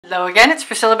Hello again, it's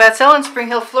Priscilla Batzell in Spring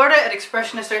Hill, Florida at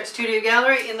Expressionist Art Studio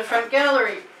Gallery in the front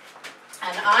gallery.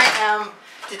 And I am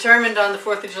determined on the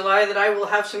 4th of July that I will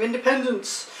have some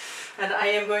independence. And I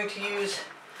am going to use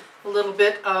a little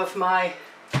bit of my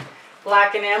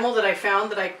black enamel that I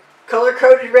found that I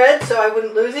color-coded red so I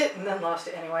wouldn't lose it, and then lost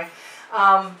it anyway.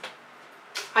 I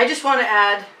just want to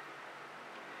add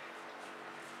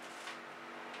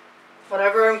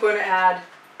whatever I'm going to add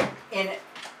in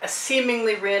a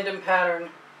seemingly random pattern.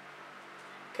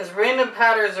 Because random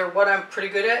patterns are what I'm pretty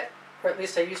good at, or at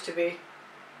least I used to be.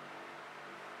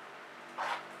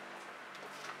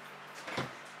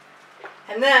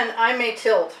 And then I may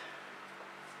tilt.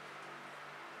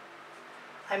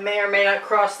 I may or may not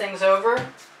cross things over.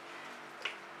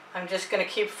 I'm just going to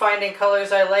keep finding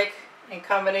colors I like in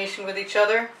combination with each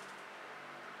other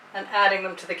and adding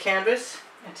them to the canvas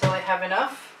until I have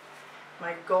enough.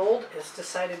 My gold is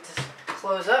decided to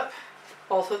close up.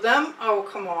 Both of them? Oh,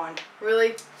 come on.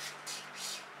 Really?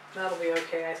 That'll be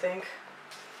okay, I think.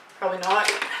 Probably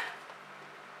not.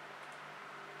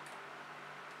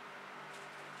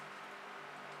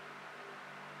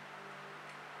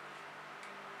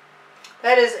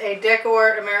 That is a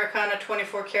Deco-Art Americana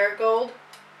 24 karat gold.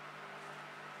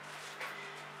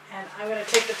 And I'm going to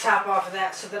take the top off of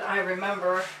that so that I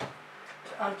remember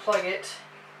to unplug it.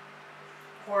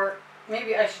 Or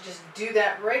maybe I should just do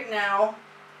that right now.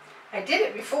 I did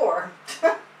it before.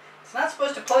 It's not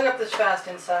supposed to plug up this fast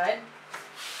inside.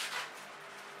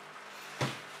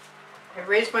 I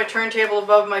raised my turntable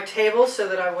above my table so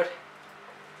that I would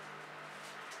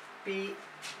be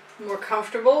more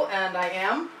comfortable, and I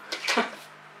am.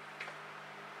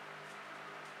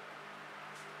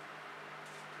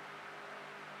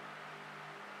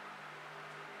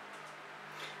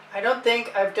 I don't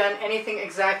think I've done anything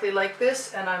exactly like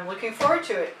this, and I'm looking forward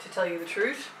to it, to tell you the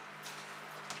truth.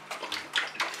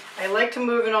 I like to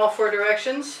move in all four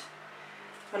directions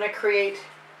when I create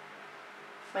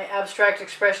my abstract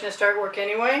expressionist artwork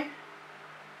anyway.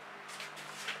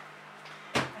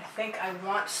 I think I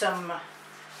want some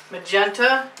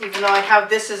magenta, even though I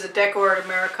have this as a Deco-Art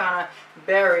Americana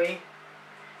berry,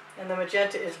 and the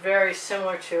magenta is very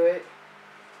similar to it.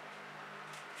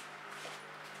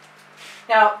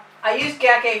 Now, I use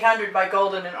GAC 800 by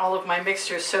Golden in all of my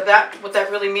mixtures, so that what that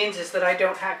really means is that I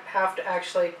don't have to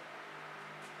actually...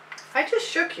 I just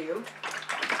shook you.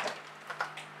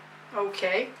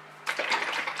 Okay.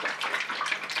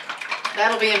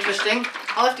 That'll be interesting.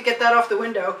 I'll have to get that off the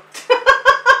window.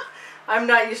 I'm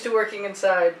not used to working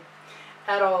inside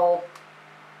at all.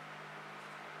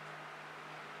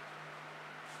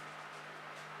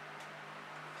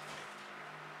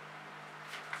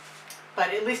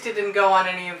 But at least it didn't go on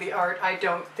any of the art, I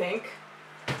don't think.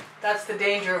 That's the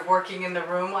danger of working in the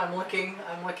room. I'm looking,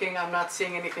 I'm not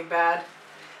seeing anything bad.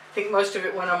 I think most of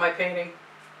it went on my painting.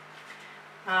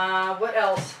 What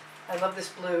else? I love this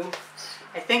blue.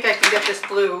 I think I can get this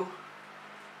blue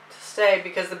to stay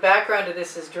because the background of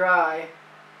this is dry.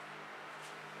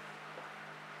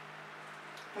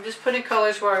 I'm just putting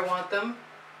colors where I want them.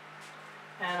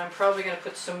 And I'm probably going to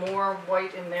put some more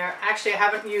white in there. Actually, I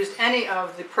haven't used any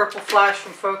of the purple flash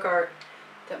from Folk Art.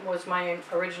 That was my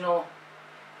original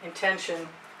intention.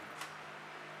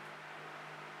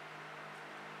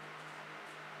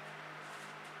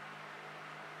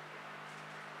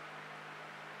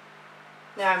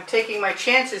 Now I'm taking my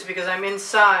chances because I'm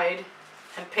inside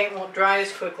and paint won't dry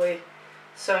as quickly.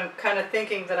 So I'm kind of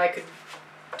thinking that I could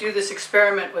do this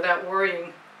experiment without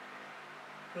worrying.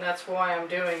 And that's why I'm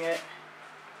doing it.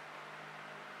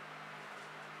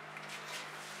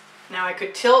 Now I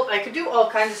could tilt, I could do all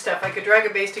kinds of stuff. I could drag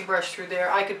a basting brush through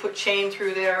there. I could put chain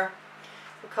through there.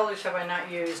 What colors have I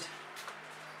not used?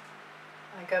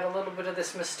 I got a little bit of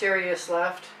this Mysterious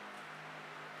left.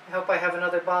 I hope I have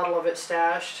another bottle of it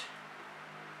stashed.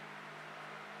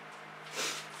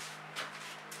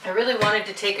 I really wanted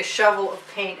to take a shovel of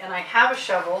paint, and I have a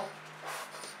shovel.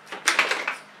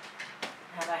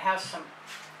 And I have some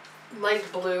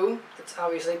light blue that's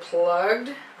obviously plugged.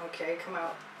 Okay, come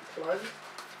out, plug.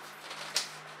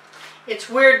 It's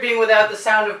weird being without the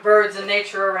sound of birds and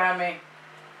nature around me,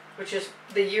 which is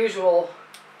the usual.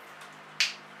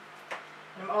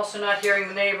 I'm also not hearing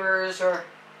the neighbors or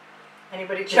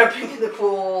anybody jumping in the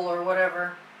pool or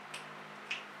whatever.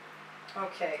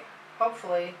 Okay,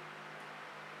 hopefully.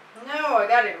 No, I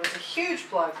got it. It was a huge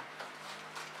plug.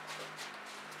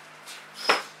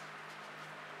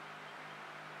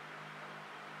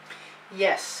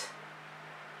 Yes.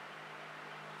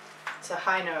 It's a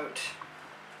high note.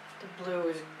 The blue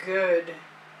is good.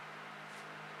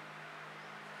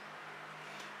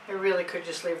 I really could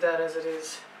just leave that as it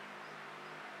is.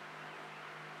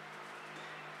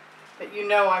 but you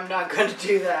know I'm not going to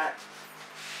do that.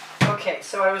 Okay,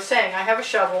 so I was saying I have a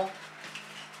shovel.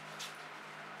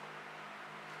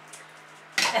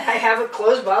 And I have a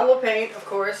closed bottle of paint, of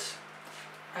course.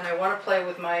 And I want to play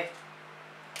with my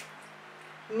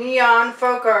Neon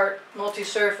Folk Art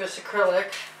multi-surface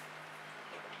acrylic.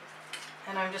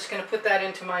 And I'm just going to put that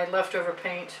into my leftover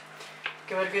paint.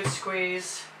 Give it a good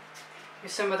squeeze.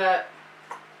 Use some of that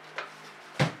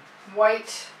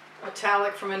white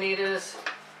metallic from Anita's.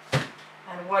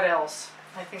 And what else?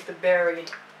 I think the berry.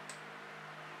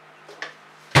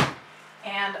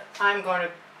 And I'm going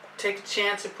to take a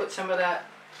chance and put some of that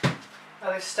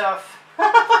other stuff.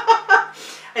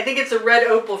 I think it's a red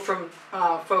opal from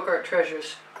Folk Art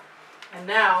Treasures. And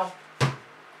now,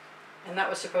 and that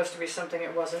was supposed to be something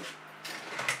it wasn't.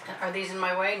 Are these in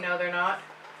my way? No, they're not.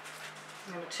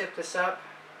 I'm going to tip this up.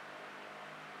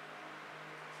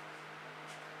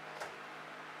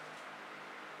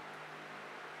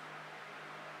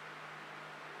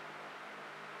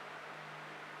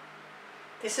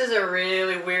 This is a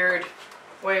really weird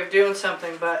way of doing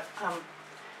something, but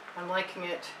I'm liking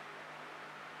it.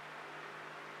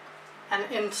 And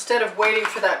instead of waiting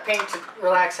for that paint to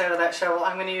relax out of that shovel,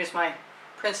 I'm going to use my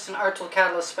Princeton Art Tool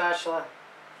Catalyst spatula.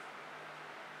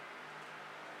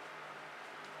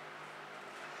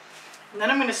 And then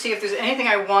I'm going to see if there's anything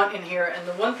I want in here. And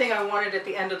the one thing I wanted at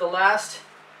the end of the last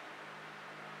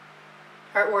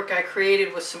artwork I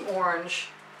created was some orange.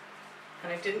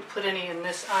 And I didn't put any in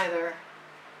this either.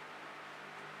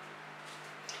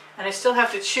 And I still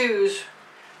have to choose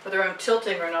whether I'm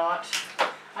tilting or not.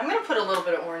 I'm going to put a little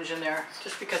bit of orange in there,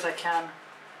 just because I can.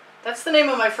 That's the name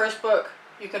of my first book.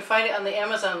 You can find it on the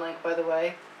Amazon link, by the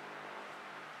way.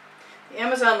 The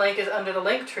Amazon link is under the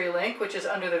Linktree link, which is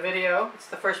under the video. It's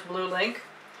the first blue link.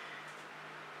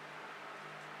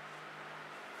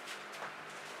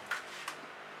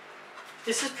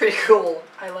 This is pretty cool.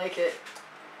 I like it.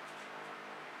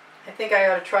 I think I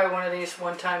ought to try one of these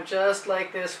one time just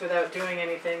like this without doing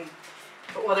anything.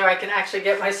 But whether I can actually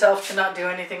get myself to not do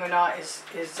anything or not is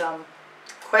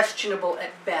questionable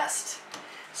at best.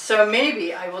 So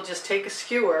maybe I will just take a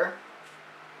skewer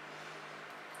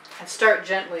and start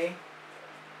gently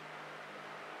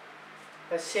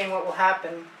by seeing what will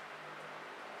happen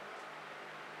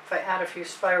if I add a few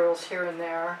spirals here and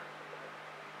there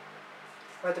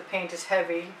where the paint is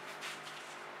heavy.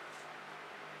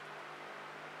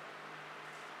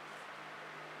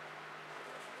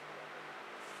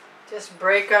 Just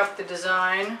break up the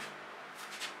design.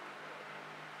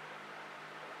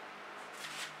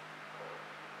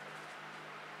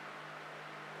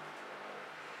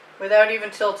 Without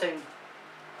even tilting.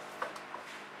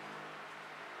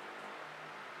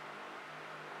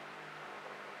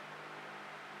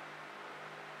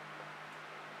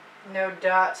 No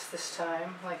dots this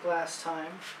time, like last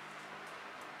time.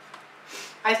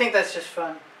 I think that's just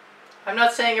fun. I'm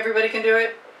not saying everybody can do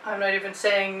it. I'm not even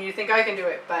saying you think I can do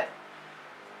it, but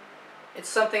it's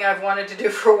something I've wanted to do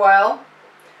for a while.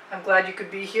 I'm glad you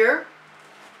could be here.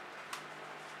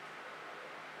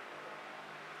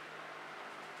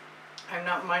 I'm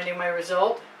not minding my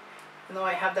result, even though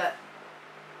I have that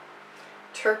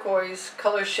turquoise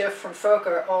color shift from Folk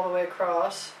Art all the way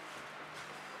across.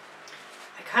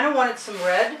 I kind of wanted some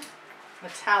red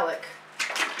metallic.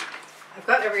 I've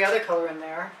got every other color in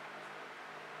there.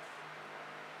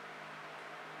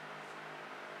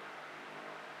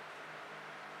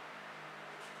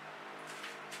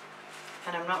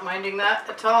 And I'm not minding that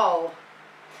at all.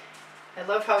 I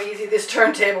love how easy this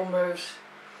turntable moves.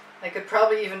 I could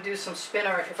probably even do some spin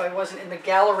art if I wasn't in the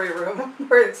gallery room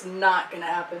where it's not going to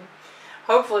happen.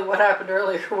 Hopefully what happened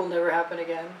earlier will never happen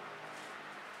again.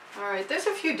 Alright, there's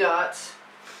a few dots.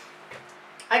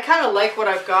 I kind of like what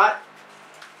I've got.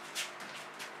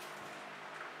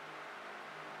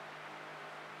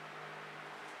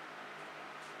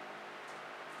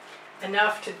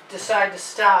 Enough to decide to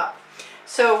stop.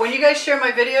 So when you guys share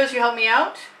my videos, you help me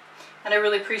out, and I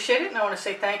really appreciate it, and I want to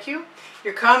say thank you.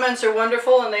 Your comments are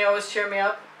wonderful, and they always cheer me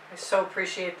up. I so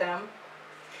appreciate them.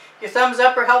 Your thumbs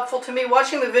up are helpful to me.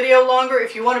 Watching the video longer,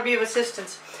 if you want to be of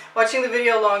assistance, watching the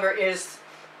video longer is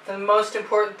the most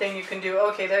important thing you can do.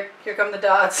 Okay, there, here come the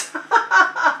dots.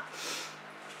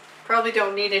 Probably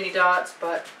don't need any dots,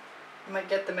 but you might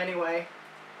get them anyway.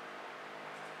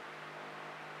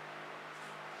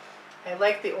 I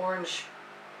like the orange.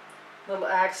 Little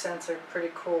accents are pretty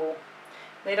cool.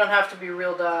 They don't have to be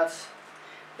real dots.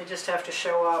 They just have to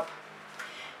show up.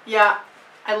 Yeah,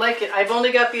 I like it. I've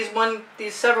only got these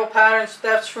several patterns.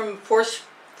 That's from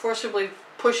forcibly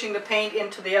pushing the paint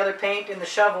into the other paint in the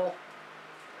shovel.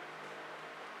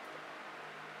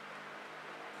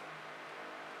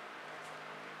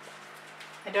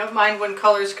 I don't mind when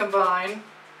colors combine.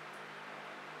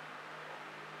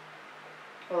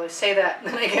 Well, I say that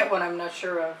and then I get one I'm not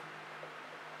sure of.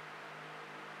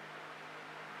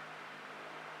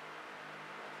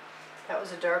 That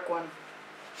was a dark one.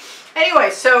 Anyway,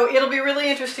 so it'll be really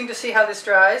interesting to see how this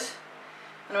dries.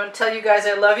 And I want to tell you guys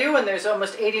I love you, and there's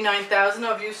almost 89,000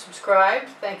 of you subscribed.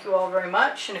 Thank you all very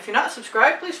much. And if you're not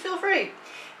subscribed, please feel free.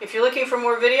 If you're looking for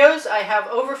more videos, I have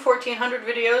over 1,400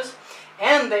 videos,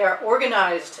 and they are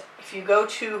organized. If you go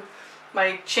to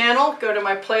my channel, go to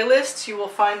my playlists, you will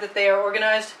find that they are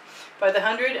organized by the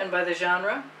 100 and by the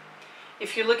genre.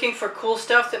 If you're looking for cool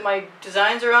stuff that my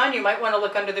designs are on, you might want to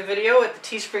look under the video at the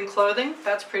Teespring clothing.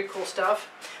 That's pretty cool stuff.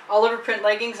 All over print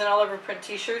leggings and all over print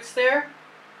t-shirts there.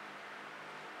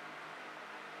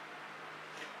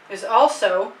 There's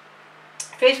also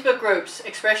Facebook groups,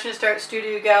 Expressionist Art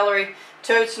Studio Gallery,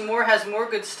 Totes and More has more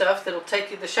good stuff that'll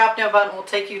take you, the Shop Now button will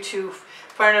take you to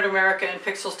Fine Art America and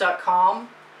Pixels.com,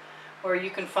 where you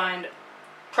can find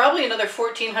probably another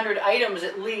 1,400 items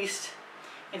at least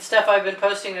in stuff I've been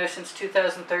posting there since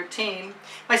 2013.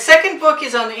 My second book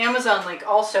is on the Amazon link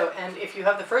also, and if you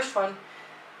have the first one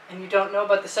and you don't know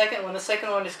about the second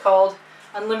one is called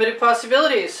Unlimited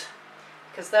Possibilities,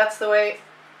 because that's the way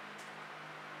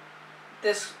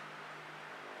this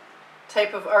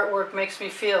type of artwork makes me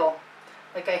feel,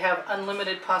 like I have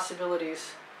unlimited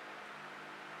possibilities.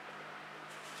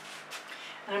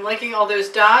 And I'm liking all those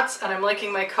dots, and I'm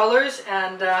liking my colors,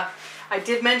 and I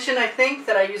did mention, I think,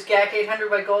 that I use GAC 800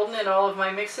 by Golden in all of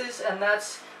my mixes, and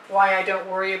that's why I don't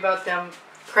worry about them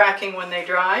cracking when they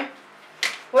dry.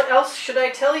 What else should I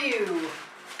tell you?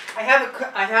 I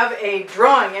have a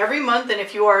drawing every month, and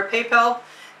if you are a PayPal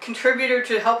contributor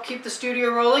to help keep the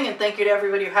studio rolling, and thank you to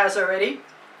everybody who has already,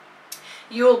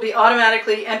 you will be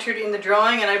automatically entered in the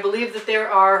drawing, and I believe that there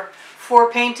are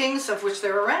 4 paintings, of which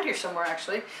they're around here somewhere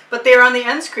actually, but they're on the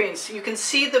end screens. You can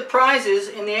see the prizes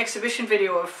in the exhibition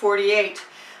video of 48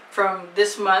 from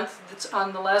this month. It's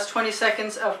on the last 20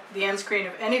 seconds of the end screen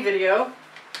of any video.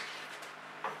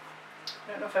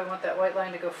 I don't know if I want that white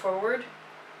line to go forward,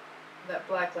 or that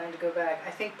black line to go back.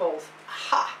 I think both.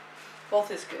 Aha!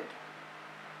 Both is good.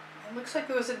 It looks like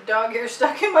there was a dog hair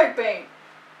stuck in my paint.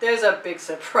 There's a big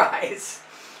surprise.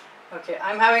 Okay,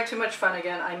 I'm having too much fun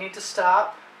again. I need to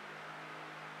stop.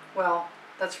 Well,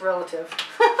 that's relative.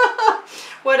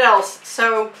 What else?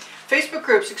 So, Facebook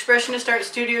groups, Expressionist Art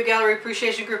Studio Gallery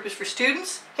Appreciation Group is for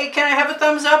students. Hey, can I have a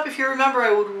thumbs up if you remember?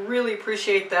 I would really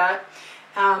appreciate that.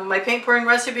 My paint pouring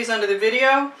recipes under the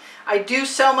video. I do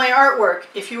sell my artwork.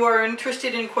 If you are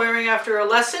interested in inquiring after a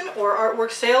lesson or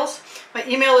artwork sales, my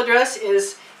email address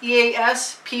is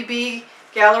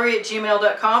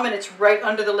easpbgallery@gmail.com, and it's right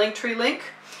under the Linktree link.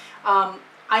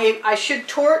 I should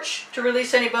torch to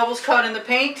release any bubbles caught in the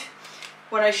paint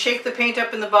when I shake the paint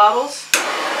up in the bottles.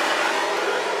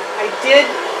 I did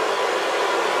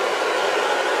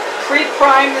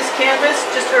pre-prime this canvas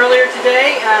just earlier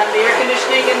today, and the air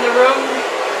conditioning in the room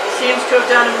seems to have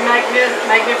done a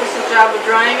magnificent job of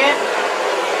drying it.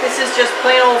 This is just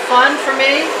plain old fun for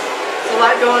me. There's a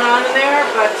lot going on in there,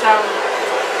 but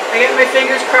I get my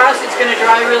fingers crossed it's going to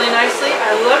dry really nicely.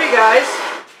 I love you guys.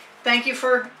 Thank you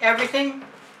for everything.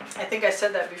 I think I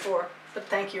said that before, but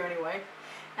thank you anyway.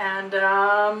 And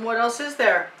what else is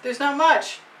there? There's not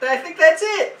much. I think that's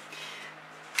it.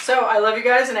 So I love you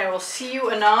guys, and I will see you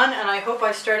anon, and I hope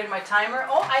I started my timer.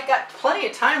 Oh, I got plenty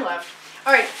of time left.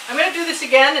 All right, I'm going to do this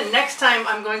again, and next time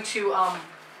I'm going to,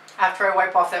 after I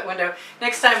wipe off that window,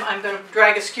 next time I'm going to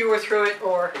drag a skewer through it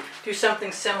or do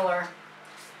something similar.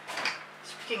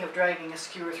 Speaking of dragging a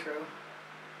skewer through,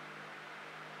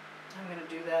 I'm going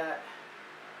to do that.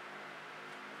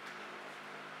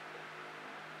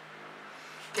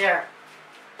 There.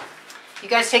 You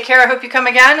guys take care. I hope you come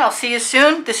again. I'll see you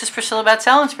soon. This is Priscilla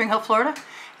Batzell in Spring Hill, Florida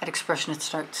at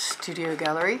Expressionist Art Studio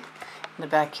Gallery in the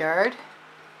backyard.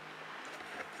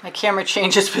 My camera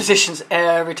changes positions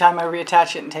every time I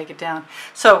reattach it and take it down.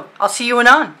 So, I'll see you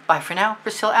anon. Bye for now.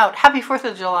 Priscilla out. Happy 4th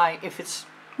of July if it's,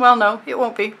 well, no, it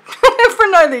won't be. For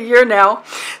another year now.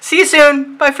 See you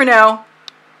soon. Bye for now.